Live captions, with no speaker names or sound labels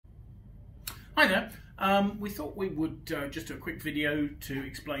Hi there. We thought we would just do a quick video to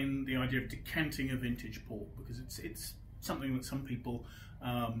explain the idea of decanting a vintage port, because it's something that some people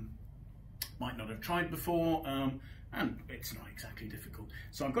might not have tried before, and it's not exactly difficult.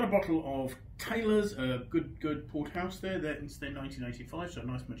 So I've got a bottle of Taylor's, a good port house there. It's their 1985, so a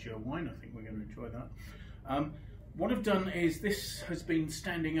nice mature wine. I think we're going to enjoy that. What I've done is this has been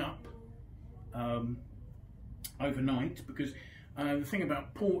standing up overnight, because the thing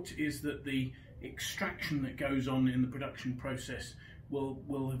about port is that the extraction that goes on in the production process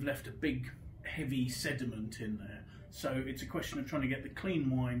will have left a big heavy sediment in there. So it's a question of trying to get the clean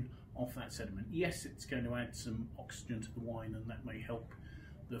wine off that sediment. Yes, it's going to add some oxygen to the wine, and that may help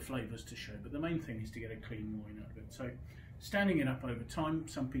the flavours to show, but the main thing is to get a clean wine out of it. So standing it up over time,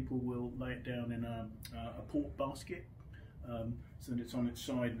 some people will lay it down in a port basket, so that it's on its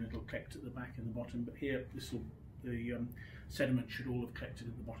side and it'll collect at the back and the bottom. But here, the sediment should all have collected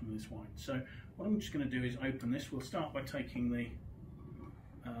at the bottom of this wine. So what I'm just going to do is open this. We'll start by taking the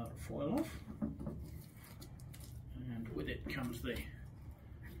foil off, and with it comes the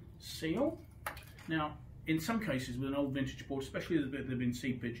seal. Now, in some cases with an old vintage port, especially the bit that have been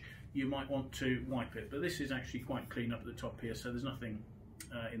seepage, you might want to wipe it, but this is actually quite clean up at the top here, so there's nothing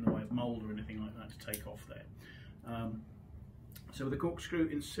in the way of mould or anything like that to take off there. So with the corkscrew,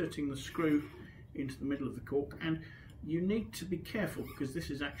 inserting the screw into the middle of the cork, and you need to be careful because this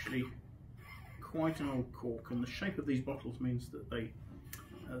is actually quite an old cork, and the shape of these bottles means that the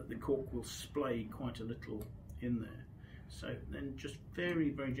cork will splay quite a little in there. So then just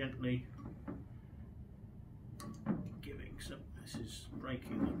very gently giving some, this is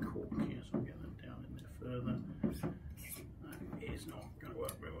breaking the cork here, so I'll get that down in there further. That is not going to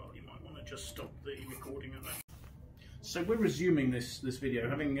work very well. You might want to just stop the recording of that. So we're resuming this video,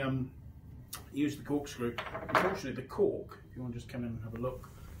 having used the corkscrew. Unfortunately, the cork, if you want to just come in and have a look,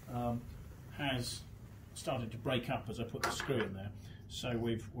 has started to break up as I put the screw in there. So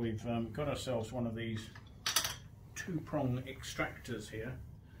we've got ourselves one of these two-prong extractors here.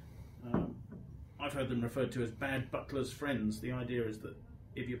 I've heard them referred to as bad butler's friends. The idea is that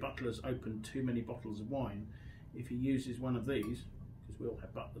if your butler's opened too many bottles of wine, if he uses one of these, because we all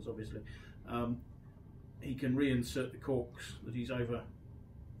have butlers obviously, he can reinsert the corks that he's over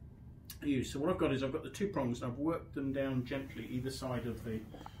used. So what I've got is I've got the two prongs, and I've worked them down gently either side of the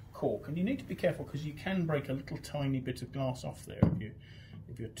cork, and you need to be careful because you can break a little tiny bit of glass off there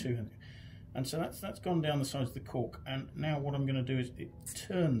if you're too heavy. And so that's gone down the sides of the cork, and now what I'm going to do is it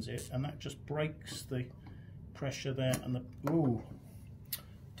turns it, and that just breaks the pressure there, and the, ooh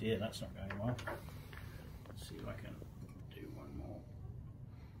dear, that's not going well. Let's see if I can do one more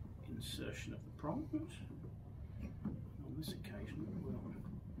insertion of the prongs. On this occasion we'll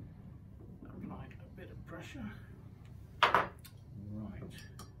apply a bit of pressure. Right,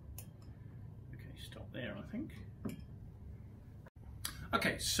 okay, stop there I think.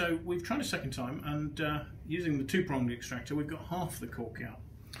 Okay, so we've tried a second time, and using the two-pronged extractor, we've got half the cork out.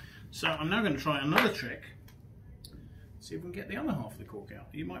 So I'm now going to try another trick, see if we can get the other half of the cork out.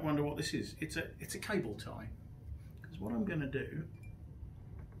 You might wonder what this is. It's a cable tie. Because what I'm going to do,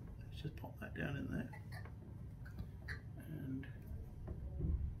 let's just pop that down in there, and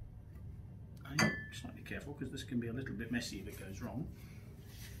I'm slightly careful because this can be a little bit messy if it goes wrong.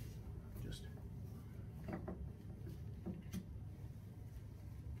 Just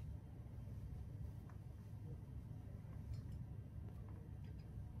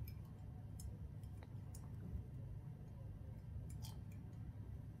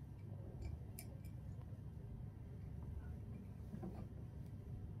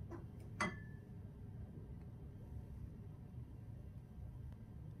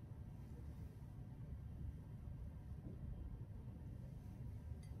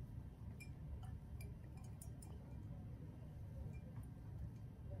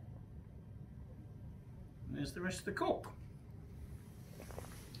there's the rest of the cork.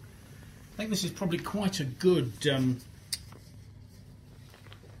 I think this is probably quite a good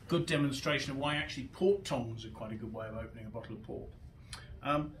demonstration of why actually port tongs are quite a good way of opening a bottle of port.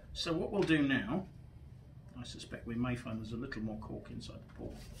 So what we'll do now, I suspect we may find there's a little more cork inside the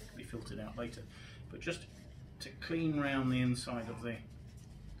port, it can be filtered out later, but just to clean round the inside of the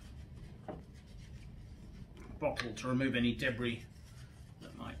bottle to remove any debris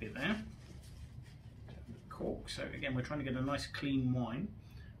that might be there. Cork. So again, we're trying to get a nice clean wine,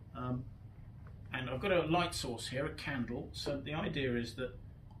 and I've got a light source here, a candle, so the idea is that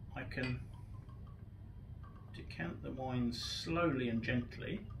I can decant the wine slowly and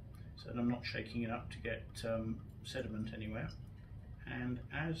gently so that I'm not shaking it up to get sediment anywhere, and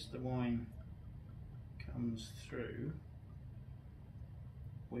as the wine comes through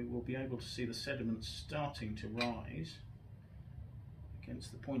we will be able to see the sediment starting to rise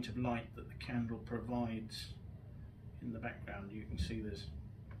against the point of light that the candle provides in the background. You can see there's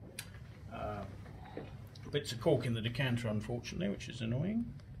bits of cork in the decanter, unfortunately, which is annoying.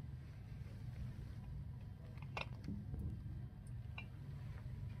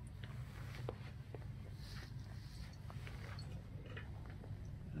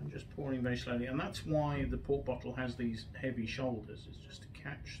 Just pouring very slowly, and that's why the port bottle has these heavy shoulders, is just to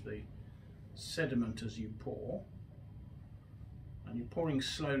catch the sediment as you pour, and you're pouring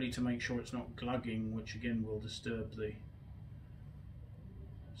slowly to make sure it's not glugging, which again will disturb the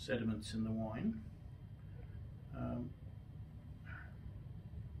sediments in the wine.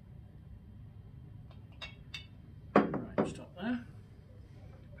 Right, stop there.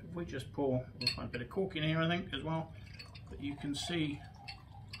 If we just pour, we'll find a bit of cork in here, I think, as well, but you can see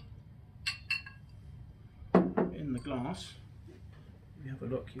in the glass, if you have a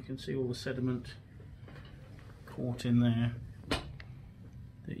look, you can see all the sediment caught in there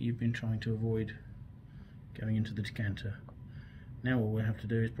that you've been trying to avoid going into the decanter. Now all we have to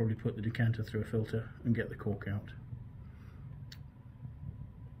do is probably put the decanter through a filter and get the cork out.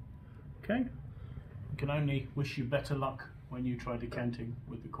 Okay, I can only wish you better luck when you try decanting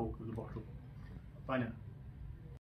with the cork of the bottle. Bye now.